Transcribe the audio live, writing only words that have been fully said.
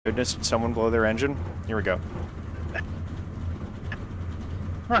Goodness, did someone blow their engine? Here we go.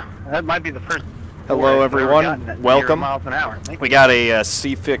 Huh, that might be the first. Hello everyone, welcome. Miles an hour. We got a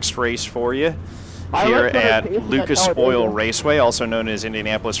C Fixed race for you here at Lucas Oil Raceway, also known as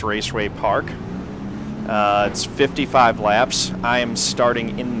Indianapolis Raceway Park. It's 55 laps. I am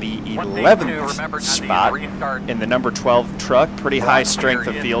starting in the 11th spot in the number 12 truck. Pretty high strength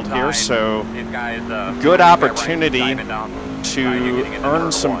of field here, so good opportunity to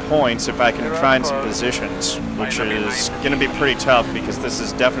earn some points if I can find some positions, which is going to be pretty tough because this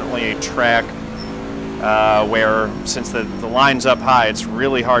is definitely a track where, since the line's up high, it's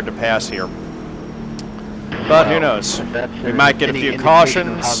really hard to pass here. But who knows? We might get a few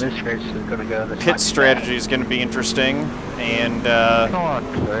cautions. Pit strategy is going to be interesting, and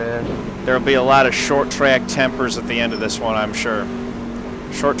there will be a lot of short track tempers at the end of this one, I'm sure.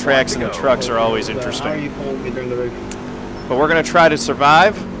 Short tracks in the trucks are always interesting. But we're going to try to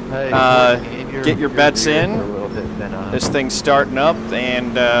survive. Get your bets in. This thing's starting up,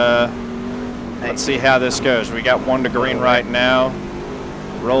 and let's see how this goes. We got 1 to green right now.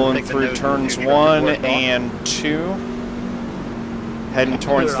 Rolling through turns 1 and 2. Heading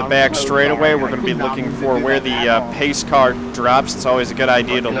towards the back straightaway. We're going to be looking for where the pace car drops. It's always a good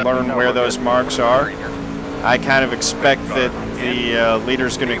idea to learn where those marks are. I kind of expect that the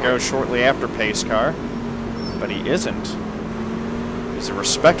leader's going to go shortly after pace car, but he isn't. He's a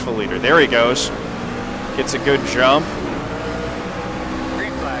respectful leader. There he goes. Gets a good jump.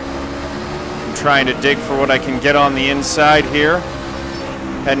 I'm trying to dig for what I can get on the inside here.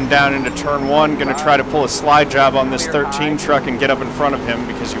 Heading down into turn 1, going to try to pull a slide job on this 13 truck and get up in front of him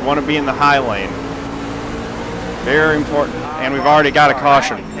because you want to be in the high lane. Very important. And we've already got a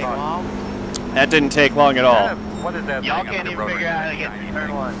caution. That didn't take long at all. Y'all can't even figure out how to get to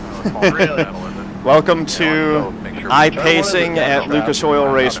turn 1. Really? Welcome to iPacing at Lucas Oil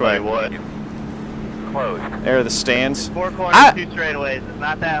Raceway. There are the stands. 4 corners, 2 straightaways. It's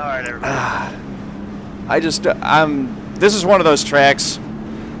not that hard, everybody. This is one of those tracks.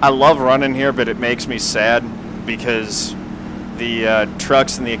 I love running here, but it makes me sad because the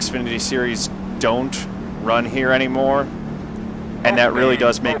trucks in the Xfinity Series don't run here anymore. And that really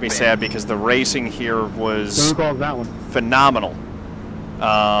does make me sad because the racing here was phenomenal.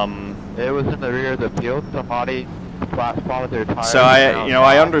 It was in the rear of the field. Somebody followed their tires. So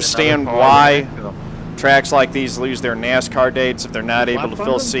I understand why tracks like these lose their NASCAR dates if they're not able to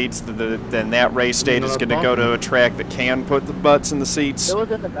fill seats. Then that race date is going to go to a track that can put the butts in the seats. It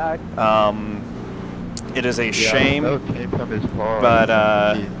was in the back. It is a shame, but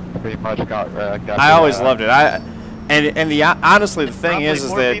pretty much got I always loved it. Honestly, the thing is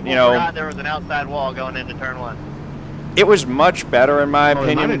that there was an outside wall going into turn 1. It was much better, in my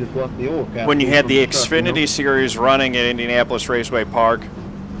opinion, when you had the Xfinity Series running at Indianapolis Raceway Park,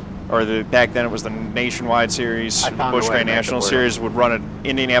 or back then it was the Nationwide Series, the Bushway National Series would run at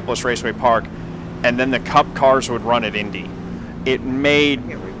Indianapolis Raceway Park, and then the Cup cars would run at Indy. It made,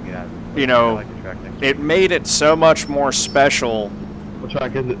 it made it so much more special. What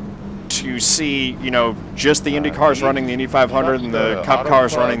track is it? To see, just the Indy cars running the Indy 500 and the Cup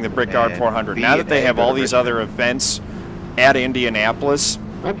cars running the Brickyard 400. Now that they have all these other events at Indianapolis,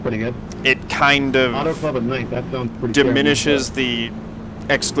 that's pretty good. It kind of diminishes the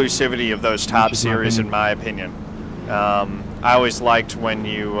exclusivity of those top series, in my opinion. I always liked when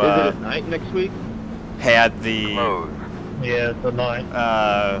you is it at night next week? had the Yeah, it's a 9.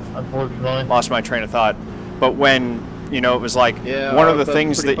 Unfortunately. Lost my train of thought. But when it was like one of the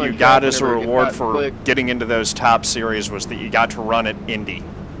things that you got as a reward for getting into those top series was that you got to run at Indy.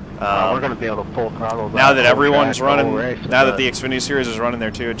 We're going to be able to full throttle that. Now that everyone's running, now that the Xfinity Series is running there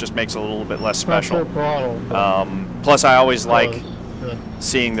too, it just makes it a little bit less special. Plus, I always like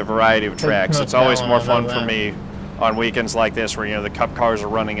seeing the variety of tracks. It's always more fun for me on weekends like this where the Cup cars are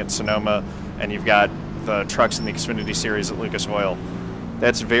running at Sonoma and you've got the trucks in the Xfinity Series at Lucas Oil.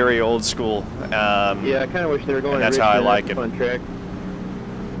 That's very old school. Yeah, I kind of wish they were going. And that's how I like it. Fun track.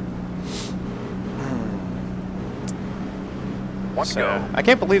 So, I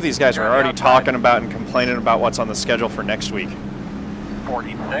can't believe these guys are already talking about and complaining about what's on the schedule for next week.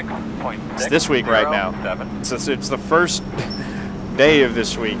 It's this week right now. It's the first day of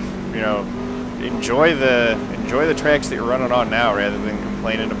this week. Enjoy the tracks that you're running on now rather than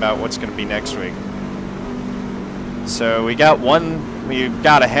complaining about what's going to be next week. So we got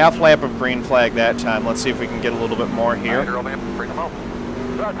a half lap of green flag that time. Let's see if we can get a little bit more here.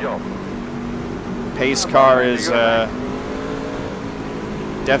 Pace car is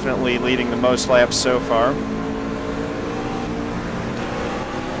definitely leading the most laps so far.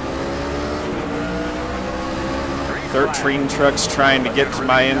 13 trucks trying to get to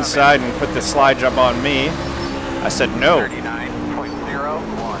my inside and put the slide jump on me. I said no.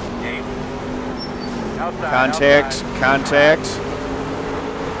 39.018. Contact, contact.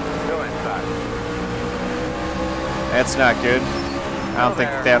 Still inside. That's not good. I don't think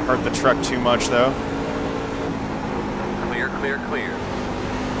that hurt the truck too much though. Clear, clear, clear.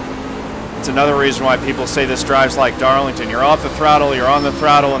 It's another reason why people say this drives like Darlington. You're off the throttle, you're on the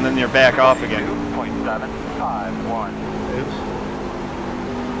throttle, and then you're back off again. 2.751. Oops.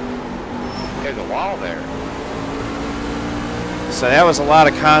 There's a wall there. So that was a lot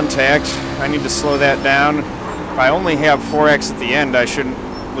of contact. I need to slow that down. If I only have 4X at the end, I shouldn't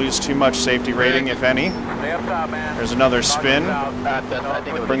lose too much safety rating, if any. Stay up top, man. There's another spin. I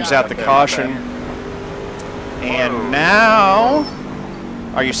think it was Brings out the caution. And now...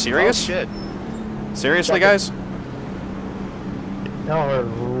 Are you serious? Oh, shit. Seriously, guys? Y'all are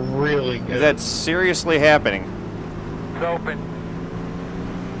really good. Is that seriously happening? It's open.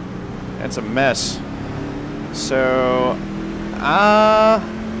 That's a mess. So,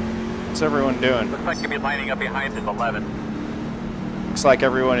 what's everyone doing? Looks like you'll be lining up behind us 11. Looks like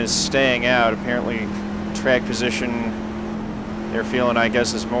everyone is staying out. Apparently, track position, they're feeling, I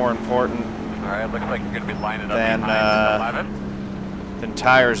guess, is more important All right, looks like you're going to be lining up than, behind 11. than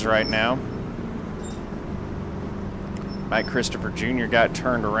tires right now. Mike Christopher Jr. got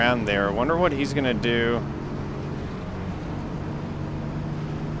turned around there. I wonder what he's going to do.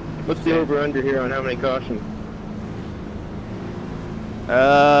 What's the over-under here on how many cautions?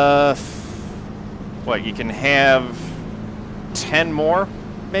 What, you can have 10 more,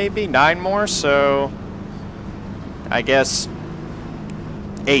 maybe 9 more, so I guess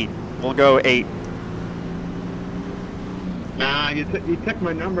 8. We'll go 8. Nah, you took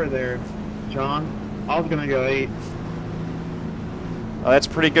my number there, John. I was gonna go 8. Well, that's a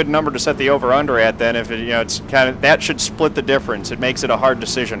pretty good number to set the over/under at. Then, if it, you know, it's kind of that should split the difference. It makes it a hard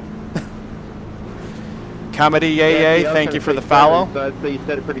decision. Comedy, yay! Thank you for the follow. 7, so I'd say you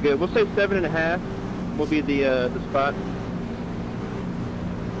said it pretty good. We'll say 7.5 will be the spot.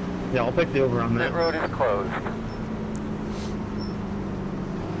 Yeah, I'll take the over on That that. road is closed.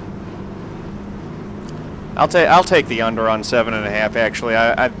 I'll take the under on 7.5. Actually,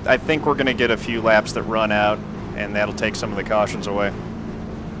 I think we're going to get a few laps that run out, and that'll take some of the cautions away.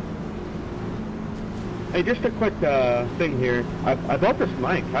 Hey, just a quick thing here. I bought this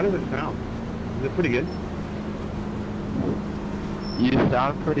mic. How does it sound? Is it pretty good? You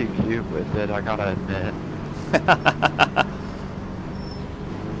sound pretty cute with it, I gotta admit.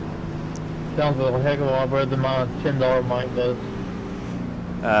 Sounds a heck of a lot better than my $10 mic does.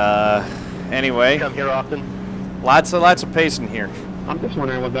 Anyway, Come here often. lots of pace in here. I'm just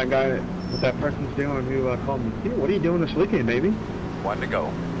wondering what that person's doing who called me. What are you doing this weekend, baby? 1 to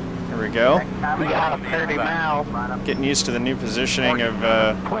go. Here we go. We got a 30 miles. Getting used to the new positioning of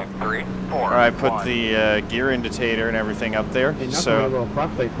 0.3, 4, where I put 1. the gear indicator and everything up there. Hey, So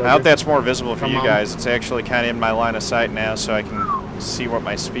I hope that's more visible for you guys. It's actually kind of in my line of sight now, so I can see what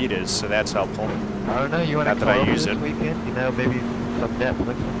my speed is. So that's helpful. I don't know, you wanna Not that I come over use this it. weekend? You know, maybe some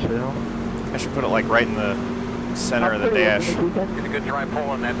Netflix and chill? I should put it like right in the center of the dash. Get a good dry pull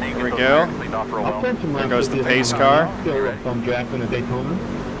on that thing. Here we go. There goes the pace car. I'm drafting a Daytona.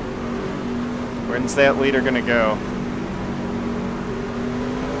 When's that leader gonna go?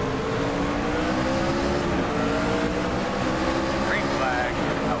 Green flag.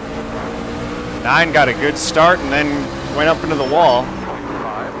 9 got a good start and then went up into the wall.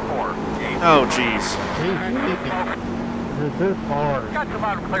 5, 4, 8. Oh, jeez. This is hard. Got you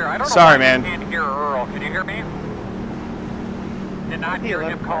loud and clear. I don't Sorry, know why man. you can't hear Earl. Can you hear me? Did not hear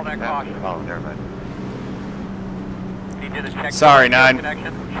him call that caution. Oh, never mind. He did his check. Sorry, the 9.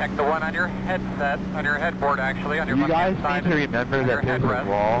 Connection. Check the one on your headset, on your headboard actually, on your You guys left-hand side. need to remember on your that there's a headrest.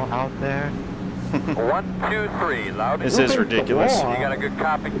 wall out there. 1, 2, 3. Loud and This is clear. ridiculous. You got a good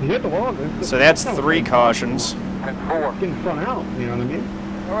copy. If you hit the wall, So that's 3 cautions. And 4. Getting front out, you know what I mean?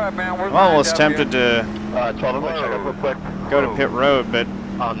 All right, man. We're Well, I lined was up tempted here. to 12, I'm gonna check up real quick. go to pit road, but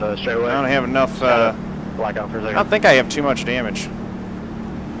On the straightaway. I don't have enough. Blackout for a I second. don't think I have too much damage.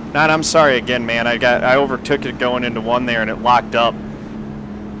 Not, I'm sorry again, man. I overtook it going into 1 there, and it locked up.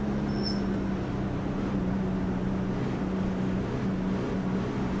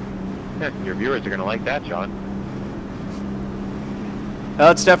 Your viewers are gonna like that, John.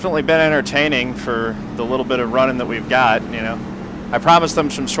 Well, it's definitely been entertaining for the little bit of running that we've got, you know. I promised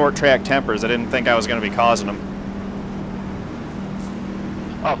them some short track tempers. I didn't think I was going to be causing them.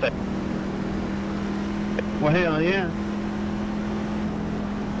 Oh, thank Well, hell yeah.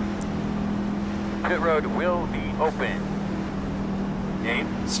 Pit road will be open.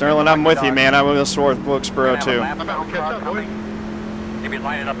 Sterling, I'm with you, man. I'm with North Wilkesboro, too. Maybe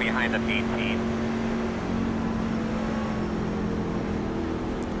line it up behind the 18.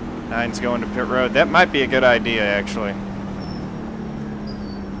 9's going to pit road. That might be a good idea, actually.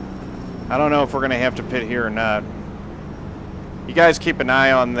 I don't know if we're going to have to pit here or not. You guys keep an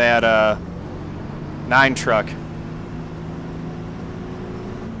eye on that 9 truck.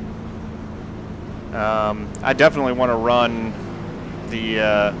 I definitely want to run the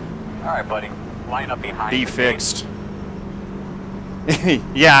all right, buddy. Line up behind B Fixed.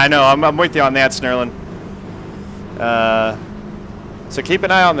 Yeah, I know. I'm with you on that, Snurlin. So keep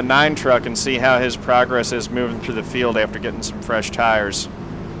an eye on the 9 truck and see how his progress is moving through the field after getting some fresh tires.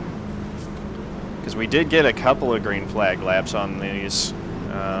 Because we did get a couple of green flag laps on these.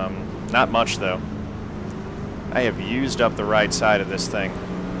 Not much, though. I have used up the right side of this thing.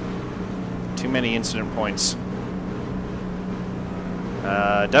 Too many incident points.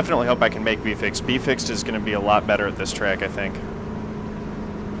 Definitely hope I can make B Fixed. B Fixed is going to be a lot better at this track, I think.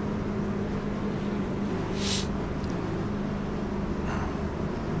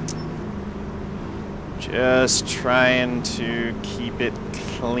 Just trying to keep it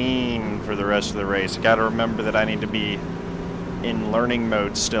clean for the rest of the race. Got to remember that I need to be in learning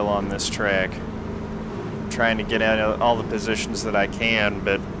mode still on this track. I'm trying to get out all the positions that I can,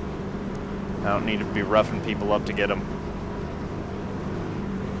 but I don't need to be roughing people up to get them.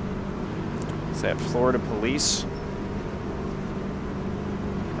 Is that Florida Police?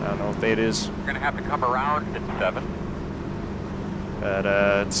 I don't know if that is. We're going to have to come around at 7. But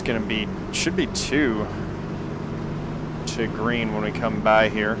it's going to be, should be 2 to green when we come by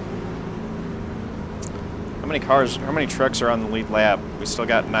here. How many cars, how many trucks are on the lead lap? We still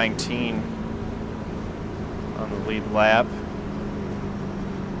got 19 on the lead lap.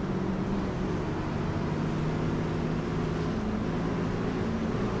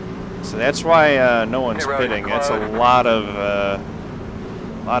 So that's why no one's pitting. It's a lot of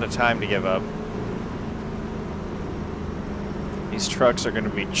time to give up. These trucks are going to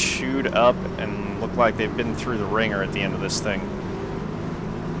be chewed up and look like they've been through the ringer at the end of this thing.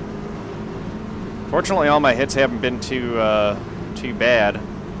 Fortunately, all my hits haven't been too bad.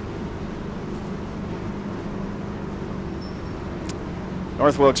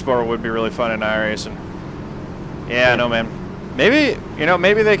 North Wilkesboro would be really fun in iRacing. Yeah, I know, man. Maybe, you know,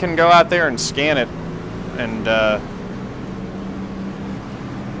 maybe they can go out there and scan it and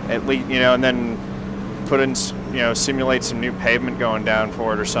at least, you know, and then put in, you know, simulate some new pavement going down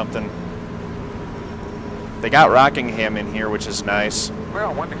for it or something. They got Rockingham in here, which is nice. We're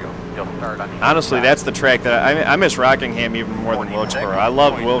on 1 to go. You'll start on the Honestly, that's the track that I miss Rockingham even more than Wilkesboro. I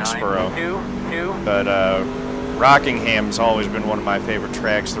love Wilkesboro, but Rockingham's always been one of my favorite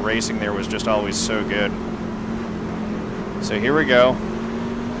tracks. The racing there was just always so good. So here we go.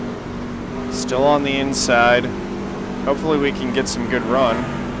 Still on the inside. Hopefully we can get some good run.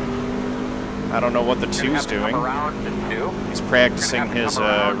 I don't know what the 2's doing. He's practicing his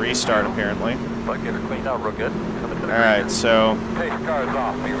restart apparently. But get her cleaned out real good. Alright, so Take your cars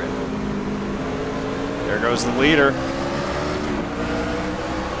off, be ready. there goes the leader.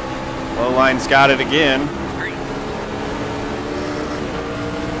 Low line's got it again.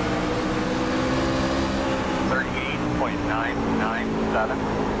 38.997.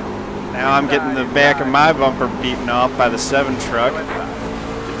 Now I'm getting the back of my bumper beaten off by the 7 truck.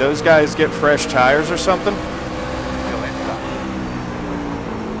 Did those guys get fresh tires or something?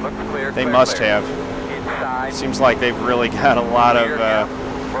 They must have. Seems like they've really got a lot of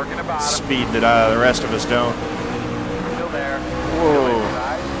speed that the rest of us don't. Still there. Whoa.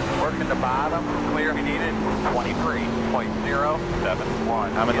 Working the bottom. Clear if you need it.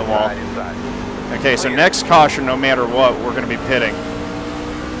 23.071. I'm in the wall. Okay, so next caution, no matter what, we're going to be pitting.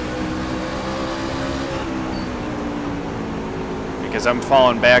 Because I'm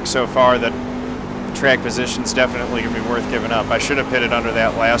falling back so far that the track position's definitely going to be worth giving up. I should have pitted under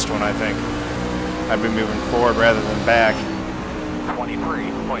that last one, I think. I'd be moving forward rather than back.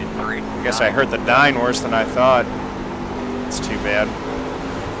 23.3. I guess I hurt the 9 worse than I thought. It's too bad.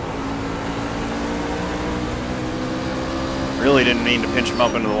 Really didn't mean to pinch him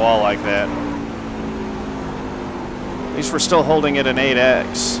up into the wall like that. At least we're still holding it an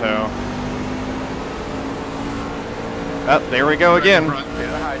 8X, so. Oh, there we go again. Oh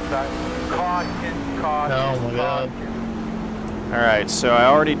my God. Alright, so I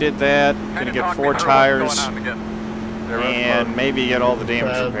already did that. Gonna get 4 tires and maybe get all the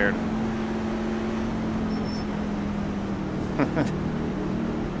damage repaired.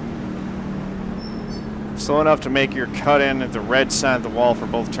 Slow enough to make your cut in at the red side of the wall for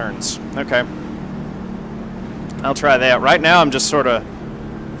both turns. Okay. I'll try that. Right now I'm just sort of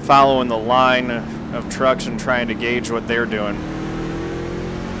following the line of trucks and trying to gauge what they're doing.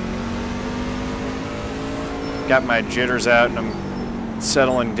 Got my jitters out and I'm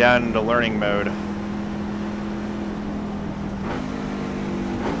settling down into learning mode.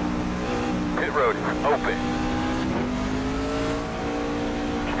 Pit road open.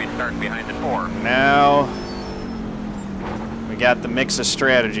 Should be starting behind the 4. Now we got the mix of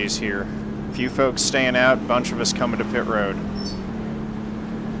strategies here. A few folks staying out, a bunch of us coming to pit road.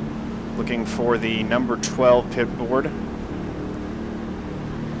 Looking for the number 12 pit board. I'm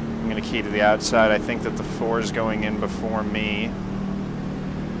going to key to the outside. I think that the 4 is going in before me.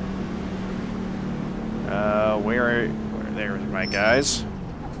 Where there's my guys.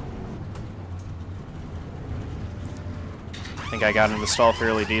 I think I got into the stall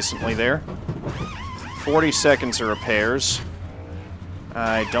fairly decently there. 40 seconds of repairs.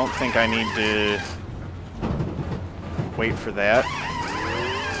 I don't think I need to wait for that.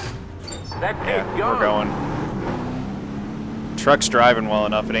 Yeah, we're going. Truck's driving well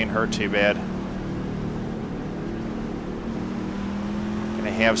enough, it ain't hurt too bad.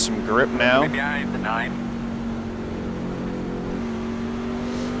 Gonna have some grip now. Behind the 9.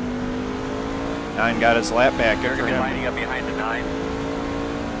 9 got his lap back. Good for him. Lining up behind the 9.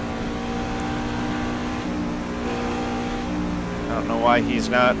 I don't know why he's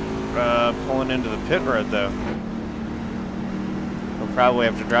not pulling into the pit road though. He'll probably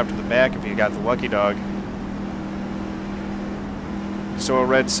have to drop to the back if he got the lucky dog. So a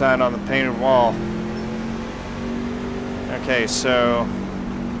red sign on the painted wall. Okay, so...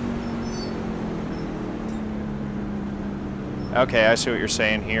 Okay, I see what you're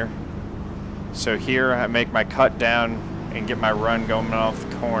saying here. So here I make my cut down and get my run going off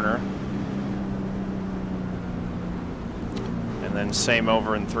the corner. And then same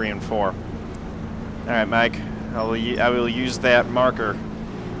over in 3 and 4. Alright, Mike, I will use that marker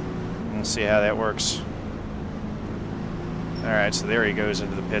and see how that works. Alright, so there he goes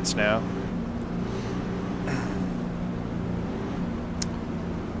into the pits now.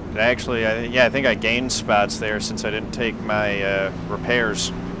 Actually, yeah, I think I gained spots there since I didn't take my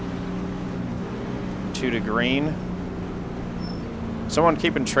repairs. 2 to green. Someone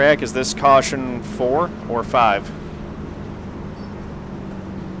keeping track, is this caution 4 or 5?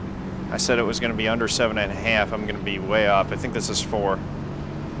 I said it was going to be under 7.5. I'm going to be way off. I think this is 4.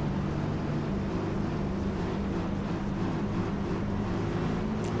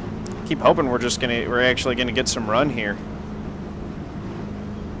 Keep hoping we're actually gonna get some run here.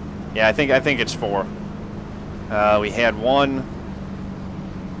 Yeah, I think it's 4. We had 1.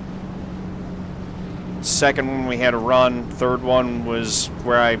 Second one we had a run. Third one was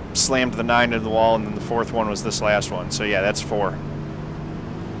where I slammed the 9 into the wall, and then the 4th one was this last one. So yeah, that's 4.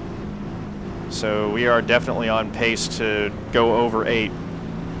 So we are definitely on pace to go over 8.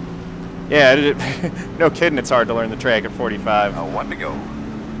 Yeah, no kidding, it's hard to learn the track at 45. 1 to go.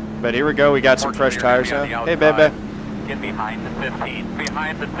 But here we go, we got some fresh tires now. Hey, Bebe. Get behind the 15.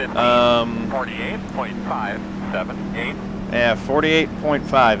 Behind the 15. 48.578. Yeah,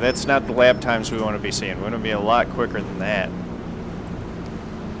 48.5. That's not the lap times we want to be seeing. We want to be a lot quicker than that.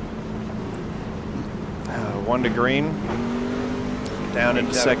 1 to green. Down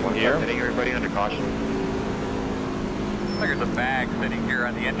into second gear. Hitting everybody under caution. There's a bag sitting here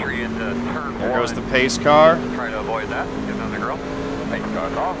on the entry into turn 1. There goes the pace car. Try to avoid that. Get another girl. Pace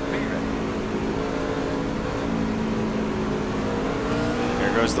car's off.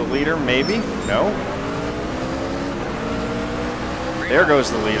 There goes the leader, maybe? No. There goes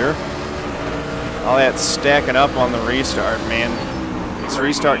the leader. All that stacking up on the restart, man. These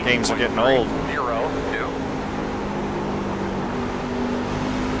restart games are getting old. 0, 2.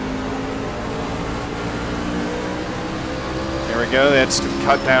 There we go. That's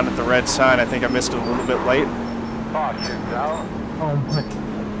cut down at the red sign. I think I missed it a little bit late. Oh my.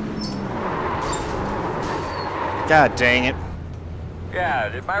 God dang it. Yeah,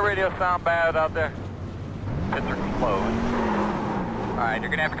 did my radio sound bad out there? Pits are closed. Alright, you're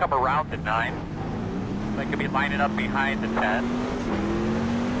going to have a couple rounds at 9. They could be lining up behind the 10.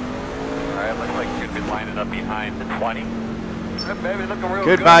 Alright, looks like you could be lining up behind the 20. Baby, looking real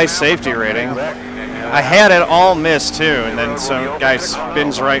Goodbye good, safety rating. I had it all missed too, and then some guy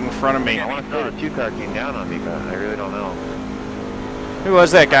spins right in front of me. I want to say the 2-car came down on me, but I really don't know. Who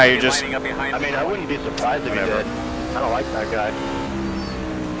was that guy who just... I mean, I wouldn't be surprised if he did. I don't like that guy.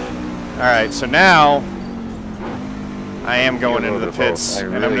 Alright, so now I am going into the pits,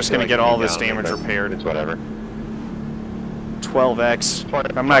 and I'm just going to get all this damage repaired. It's whatever. 12X.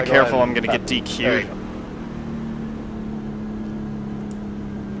 If I'm not careful, I'm going to get DQ'd.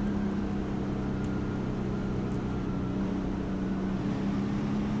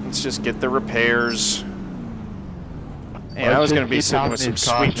 let's just get the repairs. And I was going to be sitting with some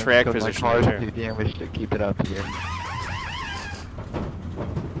sweet track position my car's too. too damaged to keep it up here.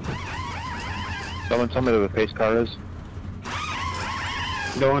 Someone tell me where the pace car is.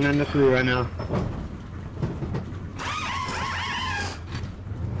 Going in the through right now.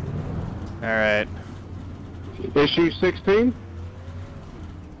 Alright. Issue 16?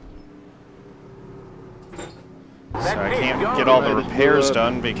 So I can't get all the repairs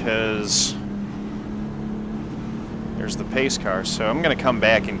done because there's the pace car. So I'm going to come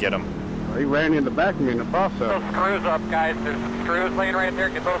back and get them. He ran in the back of me in the process. Those screws up, guys. There's some screws laying right there.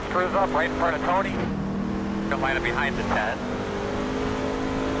 Get those screws up right in front of Tony. Gonna line up behind the tent.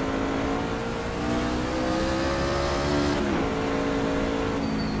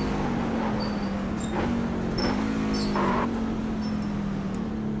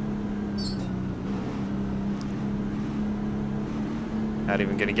 Not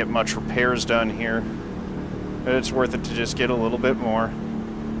even going to get much repairs done here. But it's worth it to just get a little bit more.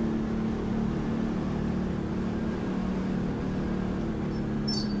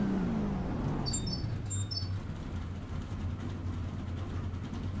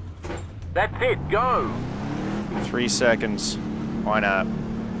 That's it, go! 3 seconds. Why not?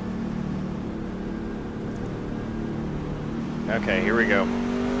 Okay, here we go.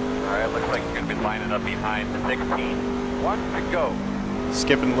 Alright, looks like you're going to be lining up behind the 16. 1 to go.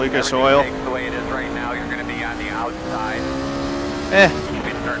 Skipping Lucas Everything Oil. takes the way it is right now. You're going to be on the outside.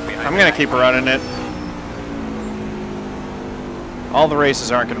 I'm going to keep running it. All the races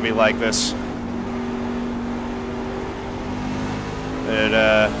aren't going to be like this. But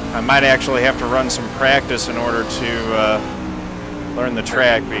I might actually have to run some practice in order to learn the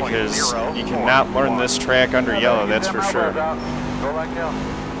track, because you cannot learn this track under yellow, that's for sure. Go like hell.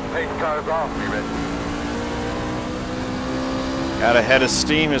 Pace car's off, be ready. Got a head of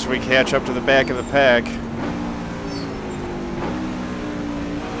steam as we catch up to the back of the pack.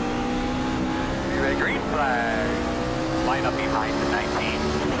 Green flag. Line up behind the 19.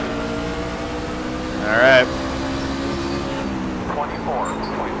 All right.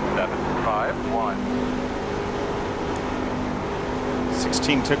 24.751.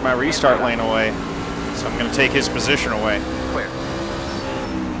 16 took my restart lane away, so I'm going to take his position away. Clear.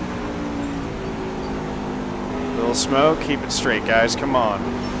 Little smoke, keep it straight, guys. Come on.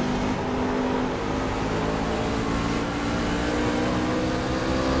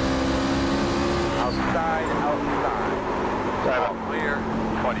 Outside. All clear.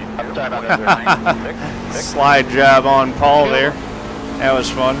 22. Slide job on Paul there. That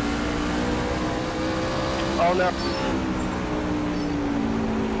was fun. Oh no.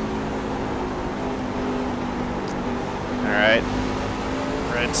 All right.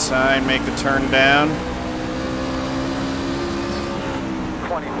 Red sign, make the turn down.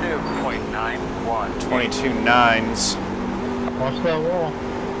 22.91. 22 nines. Watch that wall.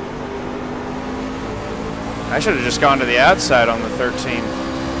 I should have just gone to the outside on the 13.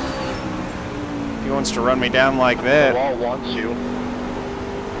 He wants to run me down like that. The wall wants you.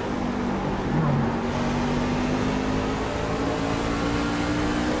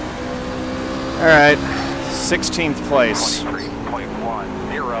 All right, 16th place.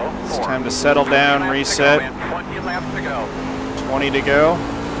 23.10. It's time to settle down, reset. 20 laps to go. 20 to go.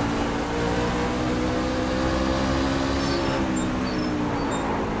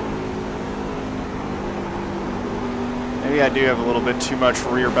 Maybe I do have a little bit too much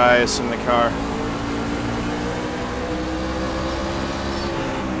rear bias in the car.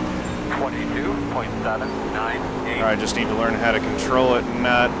 22.798. Or I just need to learn how to control it and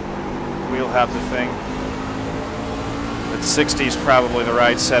not wheel hop the thing. But 60 is probably the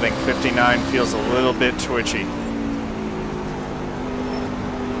right setting. 59 feels a little bit twitchy.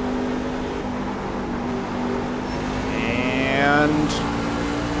 And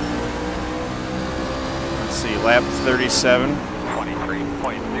let's see, lap 37.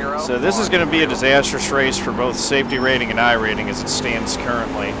 23.0. So this is going to be a disastrous race for both safety rating and iRating as it stands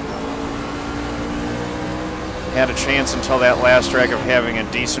currently. Had a chance until that last track of having a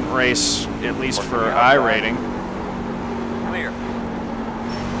decent race, at least for iRating. Clear.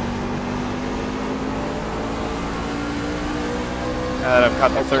 Now that I've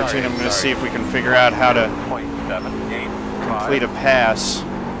caught the 13, I'm going to see if we can figure out how to complete a pass.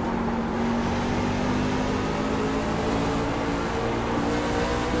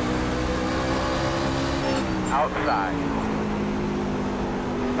 Outside.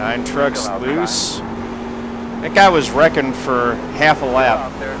 9 trucks loose. That guy was wrecking for half a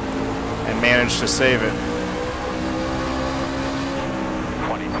lap and managed to save it.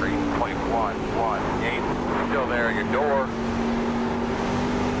 23.118. Still there at your door.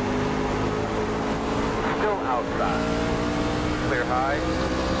 outside. Clear high.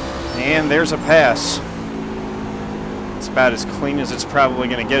 And there's a pass. It's about as clean as it's probably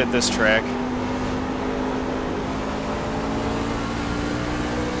going to get at this track.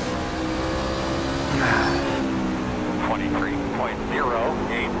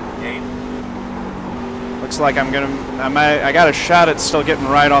 Looks like I got a shot at still getting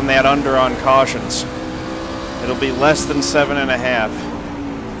right on that under on cautions. It'll be less than 7.5.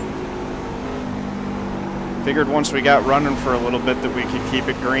 Figured once we got running for a little bit that we could keep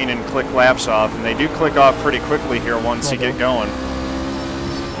it green and click laps off, and they do click off pretty quickly here once you get going.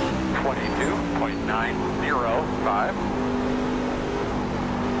 22.905.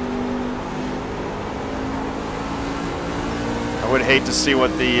 I would hate to see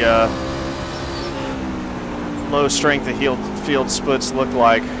what the low strength of field splits look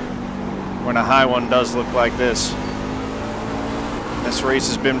like when a high one does look like this. This race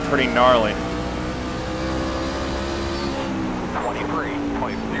has been pretty gnarly.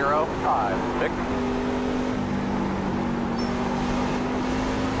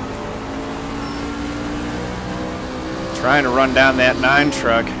 23.056. Trying to run down that 9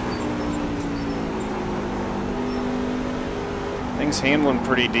 truck. Things handling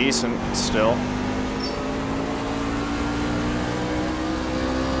pretty decent still.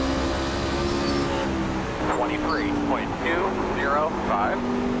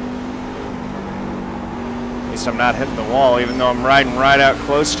 At least I'm not hitting the wall, even though I'm riding right out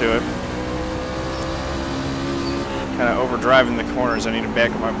close to it. Kind of overdriving the corners. I need to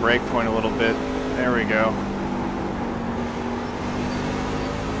back up my brake point a little bit. There we go.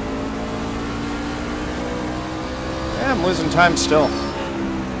 Yeah, I'm losing time still.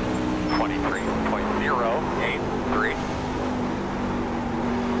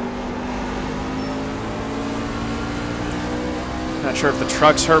 23.083. Not sure if the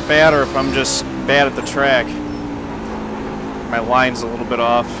truck's hurt bad or if I'm just bad at the track. My line's a little bit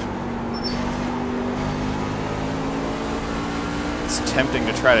off. It's tempting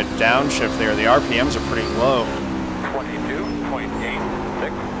to try to downshift there. The RPMs are pretty low.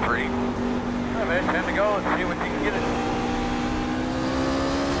 22.863. All right, time to go and see what you can get it.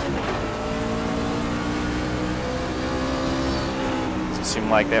 Doesn't seem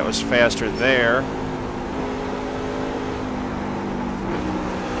like that was faster there.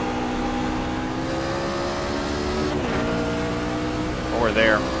 Or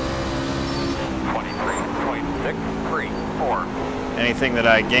there. 23.634. Anything that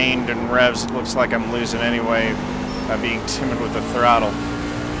I gained in revs, it looks like I'm losing anyway by being timid with the throttle.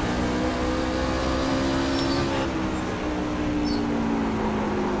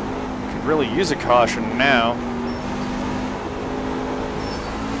 Could really use a caution now.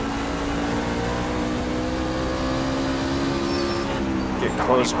 Get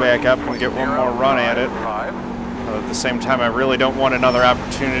close back up and get one more run at it. At the same time, I really don't want another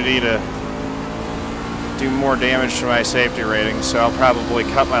opportunity to do more damage to my safety rating, so I'll probably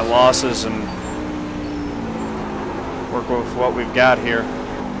cut my losses and work with what we've got here.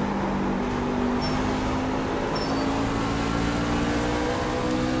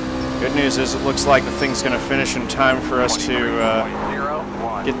 Good news is it looks like the thing's going to finish in time for us to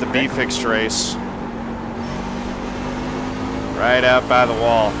get the B Fixed race right out by the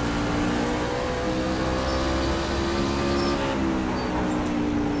wall.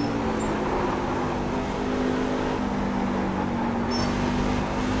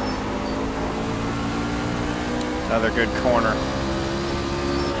 Another good corner.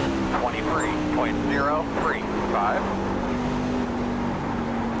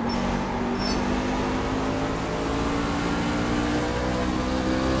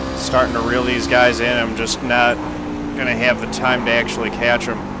 23.035. Starting to reel these guys in. I'm just not going to have the time to actually catch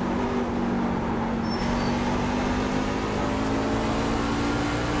them.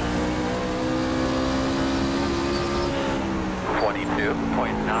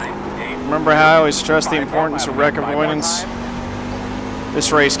 Remember how I always stress the importance of wreck avoidance?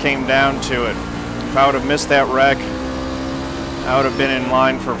 This race came down to it. If I would have missed that wreck, I would have been in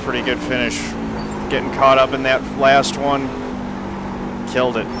line for a pretty good finish. Getting caught up in that last one,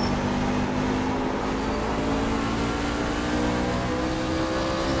 killed it.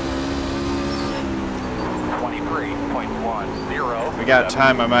 If we got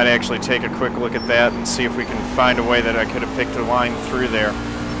time, I might actually take a quick look at that and see if we can find a way that I could have picked a line through there.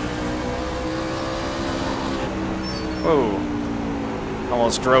 Whoa,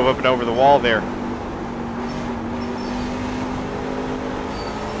 almost drove up and over the wall there.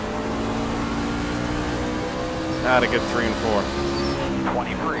 Not a good 3 and 4.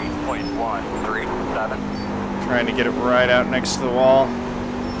 23.137. Trying to get it right out next to the wall.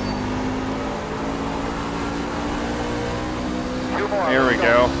 more. There we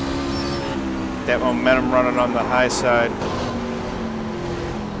go. That momentum running on the high side.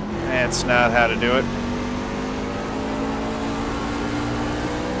 That's not how to do it.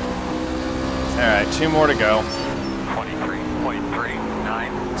 Alright, 2 more to go.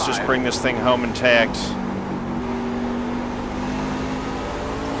 23.395. Let's just bring this thing home intact.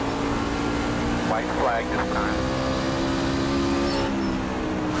 White flag this time.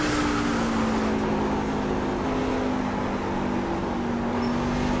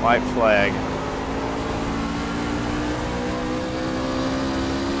 White flag.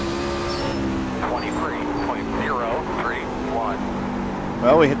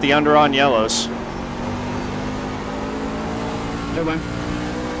 Well, we hit the under on yellows. Never mind.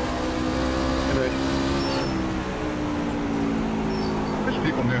 I wish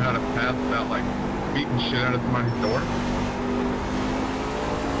people knew how to pass without, like, beating shit out of somebody's door.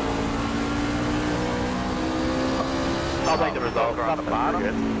 I'll take the result. On the bottom.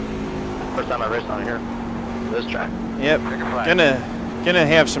 First time I raced on here. This track. Yep. Gonna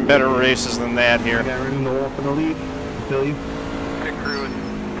have some better races than that here. Got rid of the wolf in the lead. Feel you? Pit crew is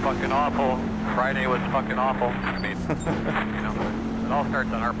fucking awful. Friday was fucking awful. I mean, you know, it all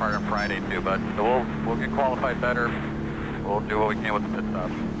starts on our part on Friday too, but so we'll get qualified better. We'll do what we can with the pit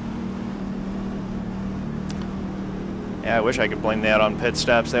stops. Yeah, I wish I could blame that on pit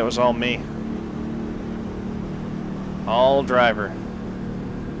stops. That was all me. All driver.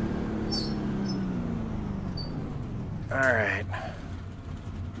 Alright.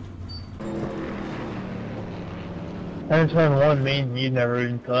 I turn one mean you never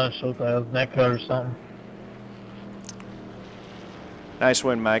even touched. Looked like it was neck cut or something. Nice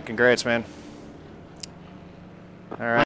win, Mike. Congrats, man. Alright.